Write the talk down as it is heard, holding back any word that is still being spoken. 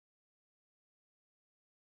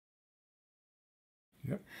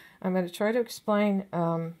Yep. I'm going to try to explain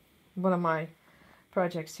one of my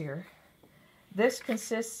projects here. This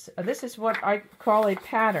consists, this is what I call a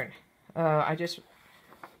pattern. I just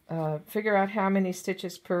figure out how many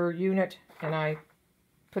stitches per unit and I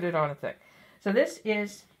put it on a thing. So this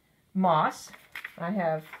is moss. I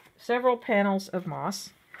have several panels of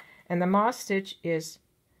moss, and the moss stitch is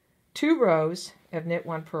 2 rows of knit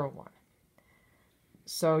 1, purl 1.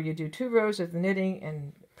 So you do 2 rows of the knitting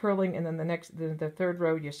and purling, and then the third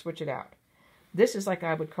row you switch it out. This is like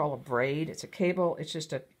I would call a braid. It's a cable. It's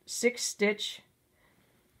just a 6 stitch,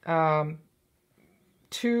 2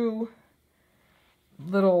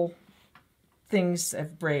 little things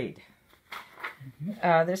of braid.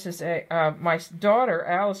 This is a my daughter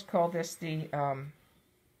Alice called this the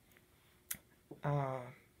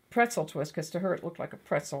pretzel twist, because to her it looked like a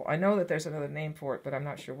pretzel. I know that there's another name for it, but I'm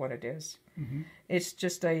not sure what it is. It's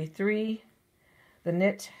just the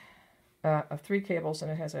knit of 3 cables, and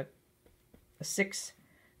it has a 6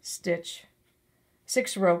 stitch,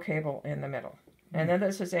 6 row cable in the middle. And then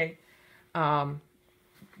this is a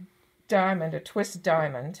diamond, a twist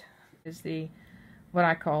diamond, is what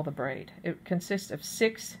I call the braid. It consists of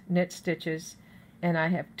 6 knit stitches, and I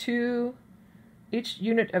have 2. Each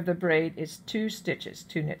unit of the braid is 2 stitches,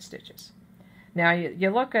 2 knit stitches. Now you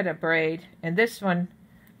look at a braid, and this one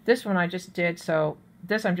I just did, so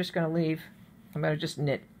this I'm just going to leave. I'm going to just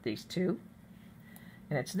knit these 2.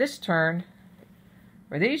 And it's this turn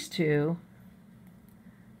for these 2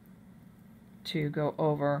 to go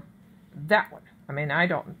over that one. I mean,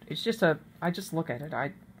 it's just I just look at it.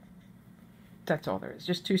 That's all there is,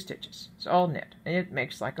 just 2 stitches. It's all knit, and it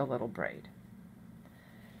makes like a little braid.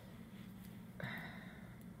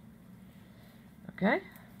 Okay.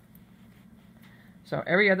 So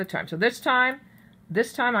every other time. So this time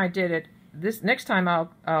I did it. This next time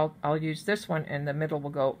I'll use this one, and the middle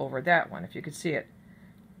will go over that one. If you can see it,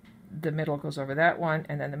 the middle goes over that one,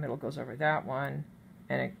 and then the middle goes over that one,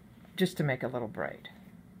 and just to make a little braid.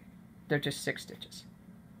 They're just 6 stitches.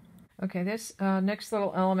 Okay, this next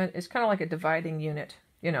little element is kind of like a dividing unit.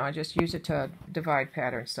 You know, I just use it to divide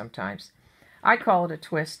patterns sometimes. I call it a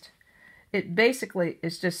twist. It basically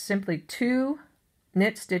is just simply 2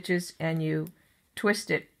 knit stitches, and you twist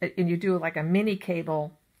it, and you do like a mini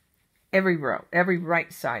cable every row, every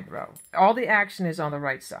right side row. All the action is on the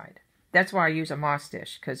right side. That's why I use a moss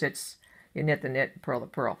stitch, because it's you knit the knit, purl the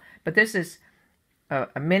purl. But this is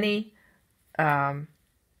a mini.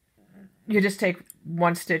 You just take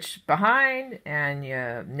 1 stitch behind and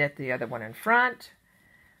you knit the other one in front.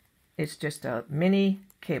 It's just a mini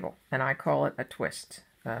cable, and I call it a twist.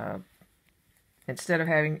 Instead of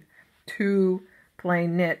having 2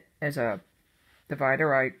 plain knit as a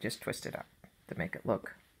divider, I just twist it up to make it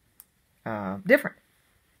look different.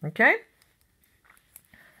 Okay?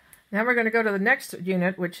 Now we're going to go to the next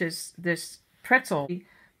unit, which is this pretzel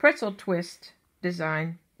twist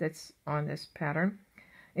design that's on this pattern.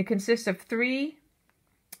 It consists of 3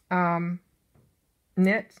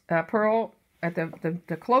 knit purl at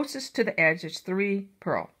the closest to the edge. It's 3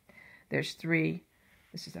 purl. There's 3.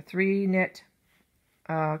 This is a 3 knit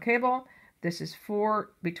cable. This is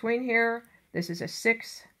 4 between here. This is a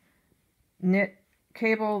 6 knit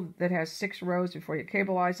cable that has 6 rows before you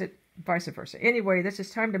cableize it, vice versa. Anyway, this is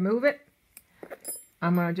time to move it.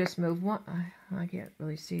 I'm going to just move one. I can't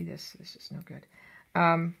really see this. This is no good.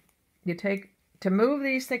 To move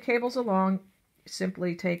these cables along,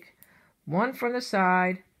 simply take 1 from the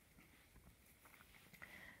side,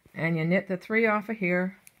 and you knit the 3 off of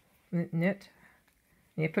here. Knit.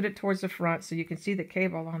 And you put it towards the front so you can see the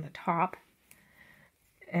cable on the top.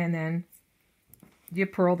 And then you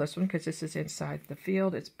purl this one, because this is inside the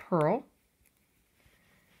field. It's purl.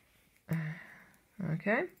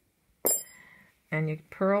 Okay. And you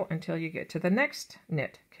purl until you get to the next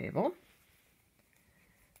knit cable.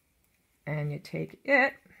 And you take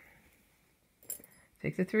the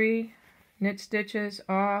 3 knit stitches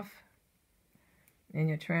off, and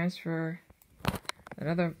you transfer that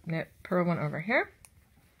other knit purl one over here.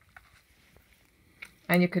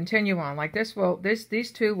 And you continue on. Like this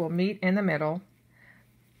these 2 will meet in the middle,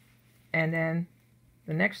 and then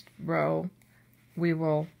the next row we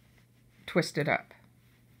will twist it up.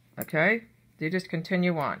 Okay? You just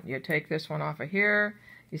continue on. You take this one off of here.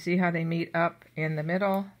 You see how they meet up in the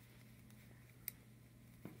middle?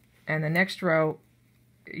 And the next row,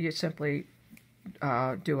 you simply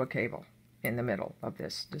do a cable in the middle of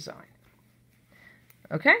this design.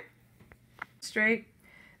 Okay? Straight.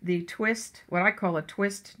 The twist, what I call a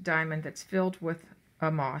twist diamond that's filled with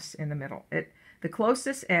a moss in the middle. The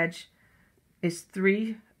closest edge is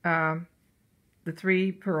 3, the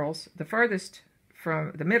 3 purls. The farthest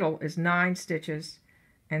from the middle is 9 stitches,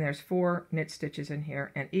 and there's 4 knit stitches in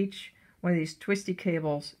here, and each one of these twisty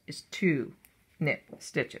cables is 2 knit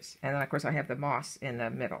stitches. And then of course I have the moss in the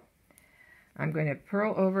middle. I'm going to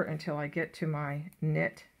purl over until I get to my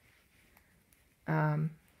knit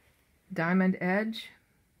diamond edge,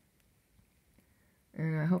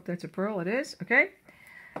 and I hope that's a purl. It is. Okay,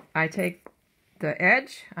 I take the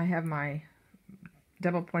edge, I have my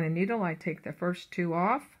double pointed needle, I take the first 2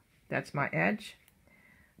 off, that's my edge.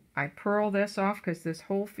 I purl this off because this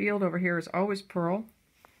whole field over here is always purl.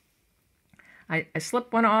 I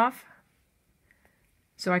slip one off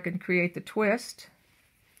so I can create the twist,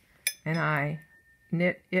 and I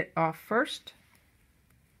knit it off first.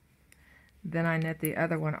 Then I knit the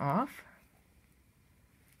other one off,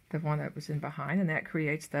 the one that was in behind, and that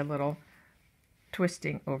creates that little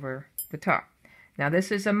twisting over the top. Now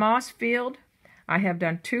this is a moss field. I have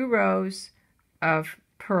done 2 rows of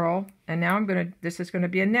purl, and now this is going to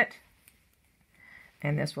be a knit,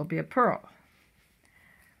 and this will be a purl.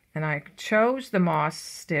 And I chose the moss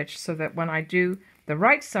stitch so that when I do the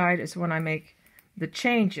right side is when I make the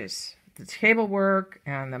changes, the cable work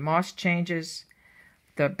and the moss changes.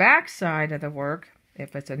 The back side of the work,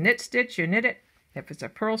 if it's a knit stitch, you knit it. If it's a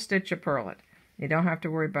purl stitch, you purl it. You don't have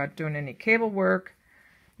to worry about doing any cable work.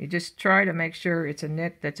 You just try to make sure it's a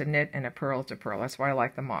knit that's a knit and a purl is a purl. That's why I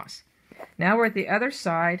like the moss. Now we're at the other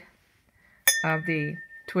side of the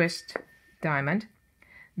twist diamond.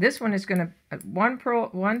 This one is going to, one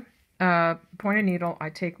pointed needle, I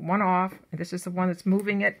take one off. And this is the one that's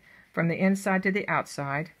moving it from the inside to the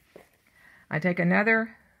outside. I take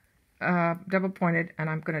another double pointed, and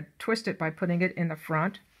I'm going to twist it by putting it in the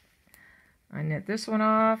front. I knit this one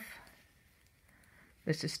off.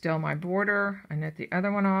 This is still my border. I knit the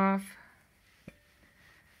other one off.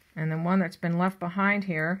 And the one that's been left behind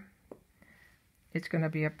here, it's going to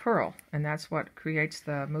be a purl, and that's what creates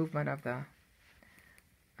the movement of the,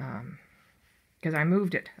 because I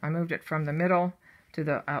moved it from the middle to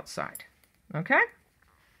the outside. Okay?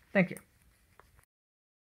 Thank you.